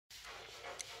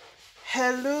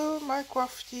Hello my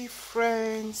crafty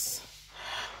friends.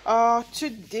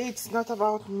 Today it's not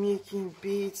about making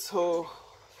beads or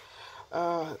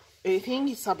anything.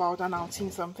 It's about announcing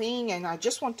something, and I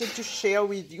just wanted to share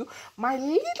with you my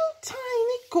little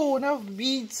tiny corner of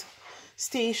beads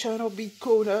station or bead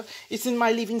corner. It's in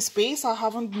my living space. I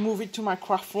haven't moved it to my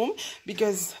craft room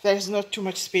because there's not too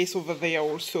much space over there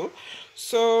also.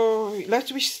 So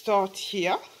let's start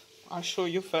here. I'll show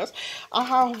you first. I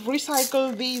have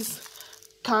recycled these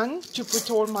can to put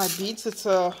all my beads. It's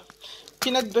a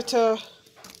peanut butter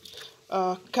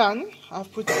can.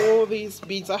 I've put all these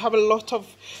beads. I have a lot of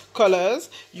colors.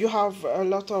 You have a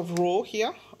lot of row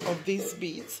here of these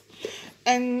beads.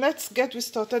 And let's get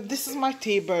started. This is my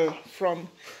table from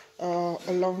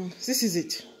along. This is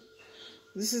it.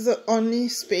 This is the only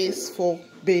space for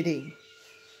beading.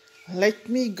 Let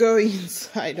me go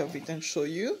inside of it and show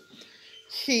you.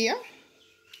 Here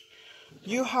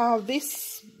you have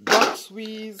this box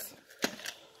with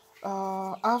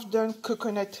I've done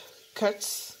coconut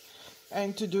cuts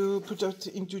and put it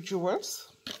into jewels.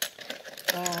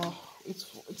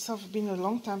 It's been a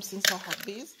long time since I have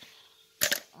these.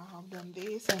 I have done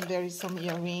this, and there is some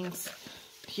earrings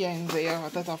here and there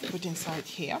that I've put inside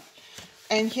here.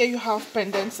 And here you have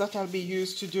pendants that I'll be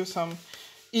used to do some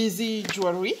easy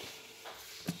jewelry,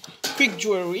 quick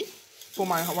jewelry for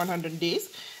my 100 days.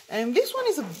 And this one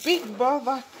is a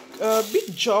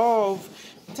big jar of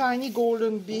tiny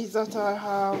golden beads that I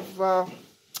have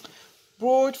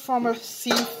brought from a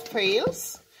sea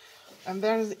fails. And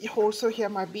there's also here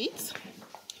my beads.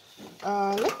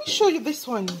 Let me show you this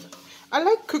one. I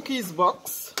like cookies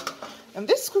box, and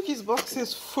this cookies box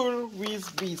is full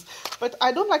with beads, but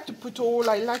I don't like to put all.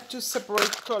 I like to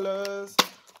separate colors.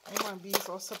 All my beads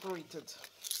are separated,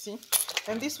 see.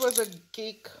 And this was a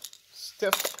cake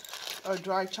stuffed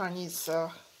dry Chinese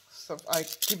stuff. I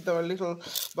keep the little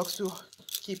box to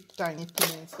keep tiny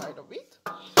thing inside of it.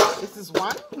 This is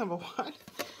number one,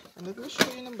 and let me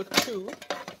show you number two.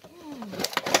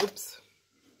 Oops,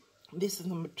 this is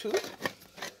number two.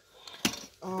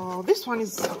 This one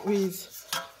is with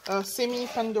semi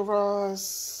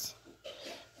Pandora's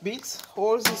beads.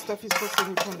 All this stuff is for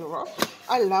semi Pandora.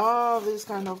 I love this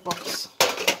kind of box,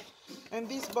 and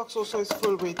this box also is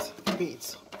full with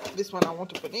beads. This one I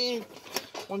want to put in.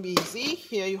 Won't be easy.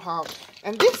 Here you have,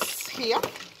 and this here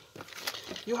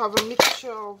you have a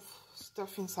mixture of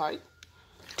stuff inside.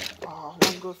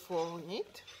 One good for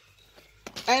it.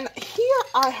 And here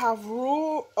I have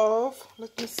row of,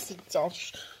 let me sit down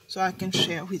so I can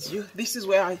share with you. This is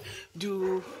where I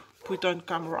do put on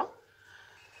camera.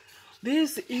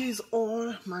 This is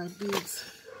all my beads.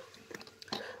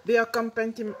 They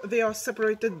are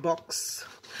separated box.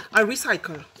 I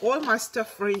recycle all my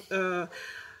stuff.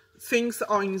 Things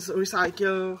are in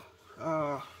recycle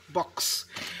box.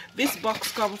 This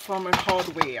box comes from a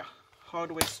hardware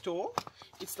store.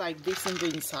 It's like this on the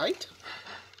inside.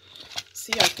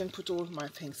 See, I can put all my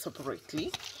things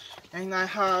separately, and I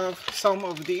have some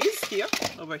of these here,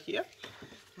 over here,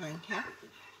 and here,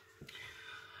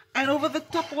 and over the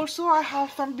top also I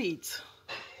have some beads.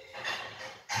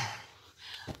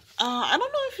 I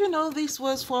don't know if you know, this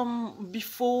was from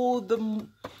before the,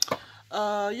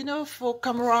 you know, for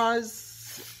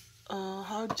cameras,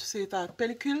 how to say that,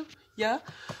 pellicule, yeah.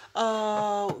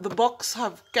 The box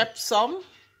have kept some.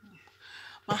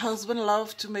 My husband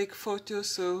loved to make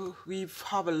photos, so we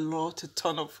have a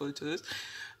ton of photos.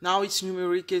 Now it's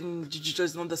numeric and digital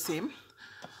is not the same.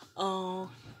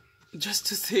 Just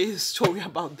to say a story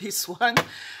about this one.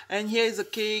 And here is a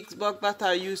cake box that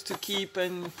I used to keep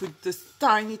and put this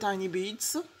tiny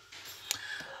beads.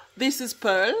 This is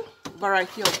pearl,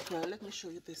 variety of pearl. Let me show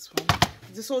you this one.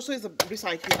 This also is a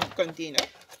recycling container.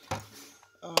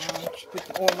 To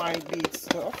put all my beads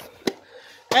stuff.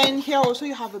 And here also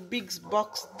you have a big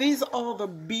box. These are the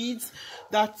beads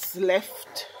that's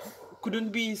left,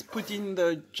 couldn't be put in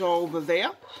the jar over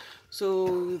there.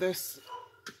 So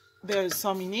there's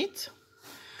some in it.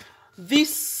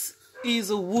 This is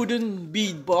a wooden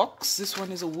bead box. This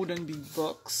one is a wooden bead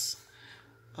box.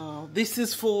 This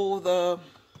is for the,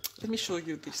 let me show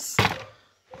you this.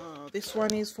 This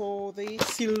one is for the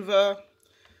silver,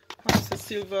 what's the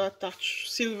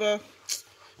silver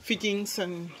fittings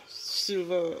and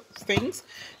silver things,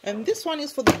 and this one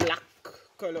is for the black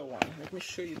color one. Let me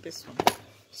show you this one.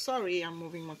 Sorry, I'm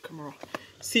moving my camera.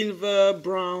 Silver,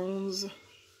 browns,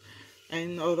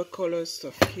 and other color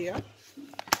stuff here.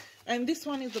 And this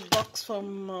one is the box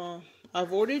from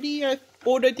I've already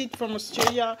ordered it from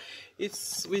Australia.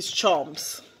 It's with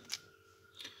charms,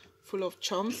 full of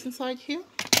charms inside here.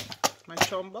 My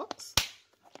charm box.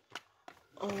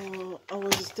 I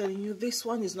was telling you, this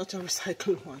one is not a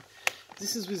recycled one.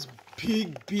 This is with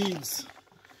big beads.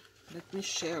 Let me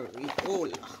share it. Oh,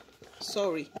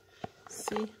 sorry.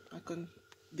 See,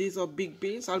 these are big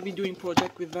beads. I'll be doing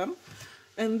project with them.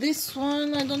 And this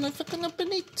one, I don't know if I can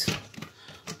open it.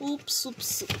 Oops.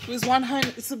 With one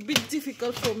hand, it's a bit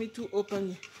difficult for me to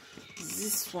open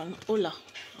this one. Hola.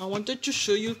 I wanted to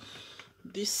show you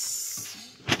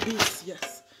this beads.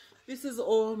 Yes, this is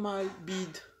all my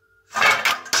bead.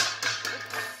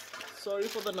 Sorry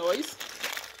for the noise.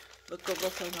 The cover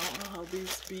for now. I have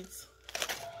these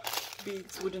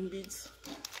beads, wooden beads.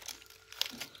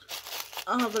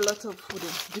 I have a lot of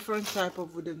different type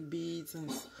of wooden beads and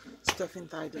stuff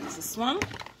inside this one.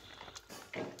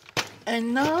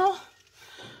 And now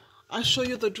I'll show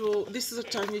you the drawer. This is a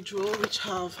tiny drawer which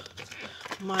have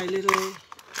my little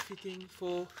fitting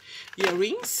for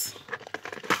earrings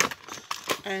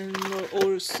and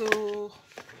also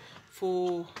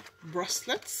for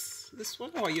bracelets. This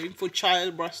one, or earring for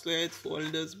child bracelets, for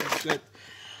elders bracelet.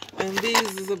 And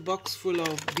this is a box full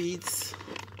of beads.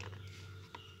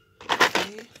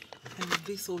 Okay. And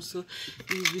this also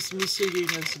is with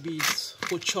miscellaneous beads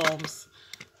for charms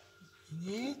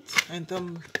in it. And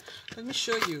let me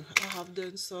show you. I have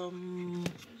done some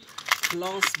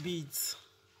glass beads.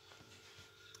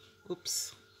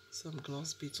 Oops, some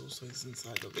glass beads also is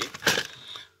inside of it.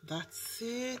 That's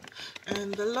it.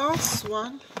 And the last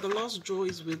one, the last drawer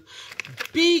is with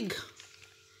big.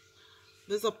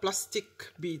 There's a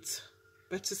plastic beads,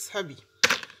 but it's heavy.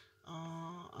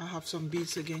 I have some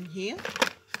beads again here.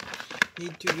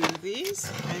 Need to use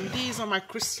these, and these are my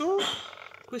crystals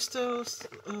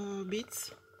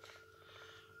beads.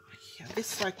 Yeah,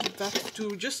 this I keep that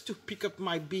to just to pick up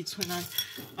my beads when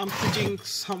I'm putting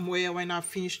somewhere when I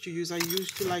finish to use. I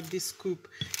used to like this scoop,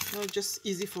 you know, just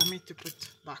easy for me to put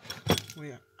back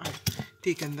where I've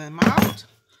taken them out.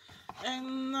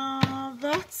 And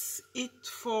that's it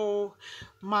for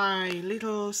my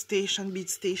little station, bead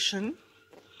station.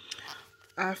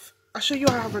 I'll show you.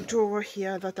 I have a drawer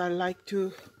here that I like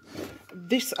to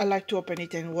open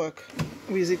it and work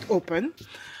with it open.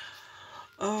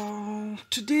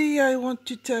 Today I want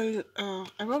to tell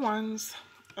everyone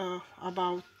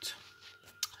about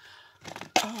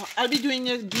I'll be doing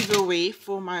a giveaway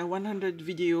for my 100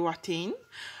 video attain,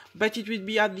 but it will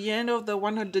be at the end of the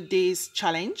 100 days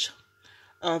challenge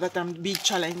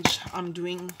I'm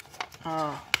doing,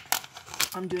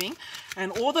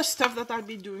 and all the stuff that I'll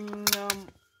be doing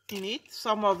in it,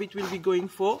 some of it will be going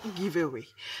for giveaway.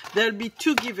 There'll be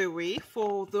 2 giveaway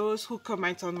for those who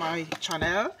comment on my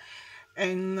channel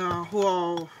and who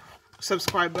are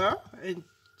subscriber and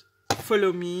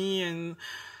follow me and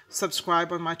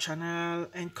subscribe on my channel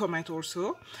and comment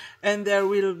also. And there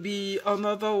will be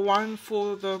another one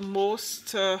for the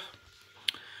most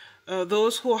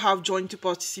those who have joined to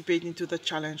participate into the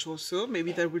challenge also.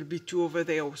 Maybe there will be 2 over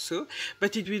there also,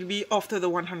 but it will be after the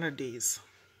 100 days.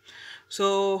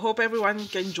 So hope everyone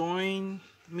can join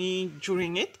me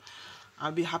during it.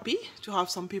 I'll be happy to have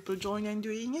some people join and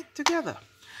doing it together.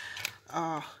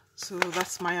 So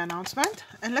that's my announcement,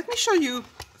 and let me show you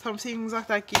some things that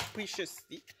I keep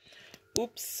preciously.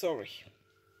 Oops, sorry.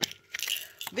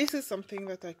 This is something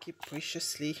that I keep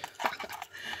preciously.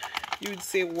 You'd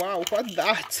say, wow, what's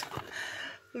that?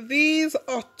 These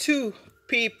are 2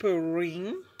 paper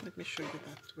ring. Let me show you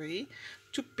that way.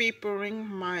 2 paper ring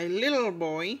my little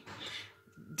boy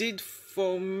did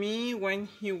for me when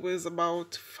he was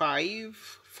about 4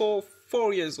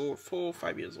 years old, 4 or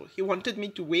 5 years old. He wanted me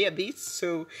to wear this,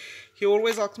 so he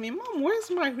always asked me, Mom,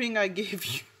 where's my ring I gave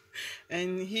you?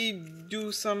 And he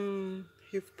put some,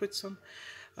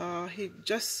 I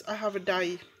have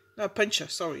a puncher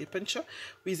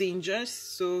with angels,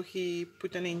 so he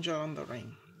put an angel on the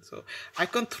ring. So I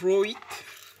can't throw it.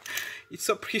 It's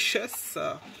so precious.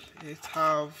 It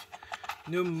have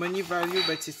no money value,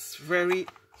 but it's very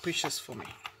precious for me.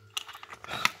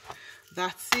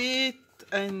 That's it.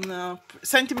 And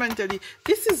sentimentally,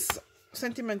 this is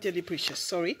sentimentally precious,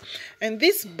 sorry. And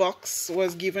this box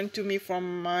was given to me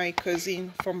from my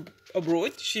cousin from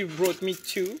abroad. She brought me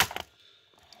 2.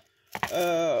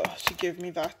 She gave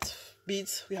me that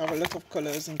beads. We have a lot of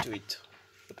colors into it,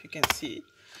 hope you can see it.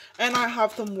 And I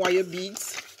have some wire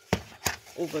beads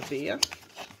over there.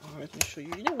 Let me show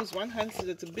you. You know, with one hand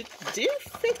it's a bit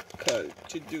difficult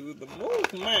to do the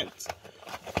movement.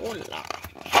 Hola.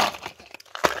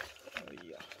 Oh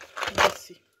yeah. Let's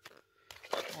see.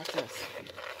 What else?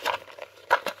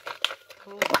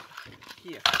 Oh,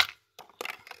 here.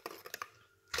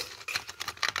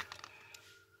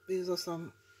 These are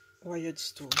some wired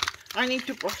stone. I need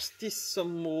to practice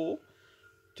some more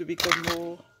to become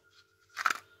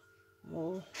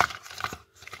more.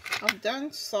 I've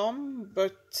done some,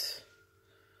 but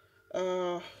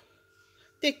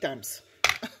take times.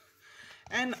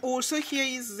 And also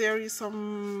there is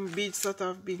some beads that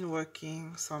I've been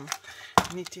working, some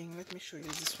knitting. Let me show you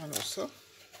this one also.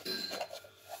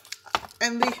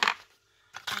 And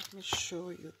let me show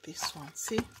you this one.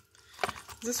 See,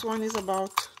 this one is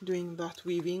about doing that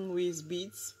weaving with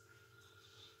beads.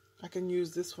 I can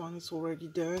use this one, it's already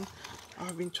done.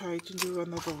 I've been trying to do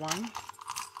another one.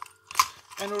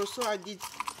 And also I did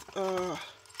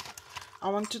I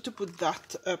wanted to put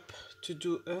that up to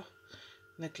do a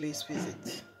necklace with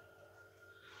it,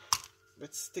 but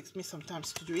it takes me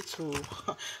sometimes to do it, so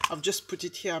I've just put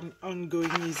it here. I'm ongoing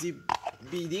easy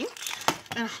beading,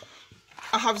 and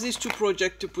I have these two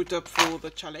projects to put up for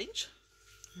the challenge,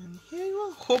 and here you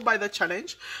are. Hope by the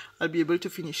challenge I'll be able to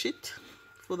finish it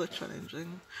for the challenge.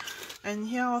 And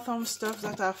here are some stuff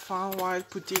that I found while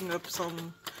putting up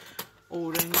some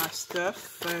ordering my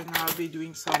stuff, and I'll be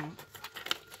doing some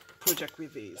project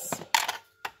with these.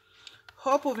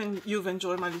 Hope you've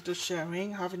enjoyed my little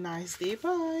sharing. Have a nice day.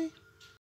 Bye.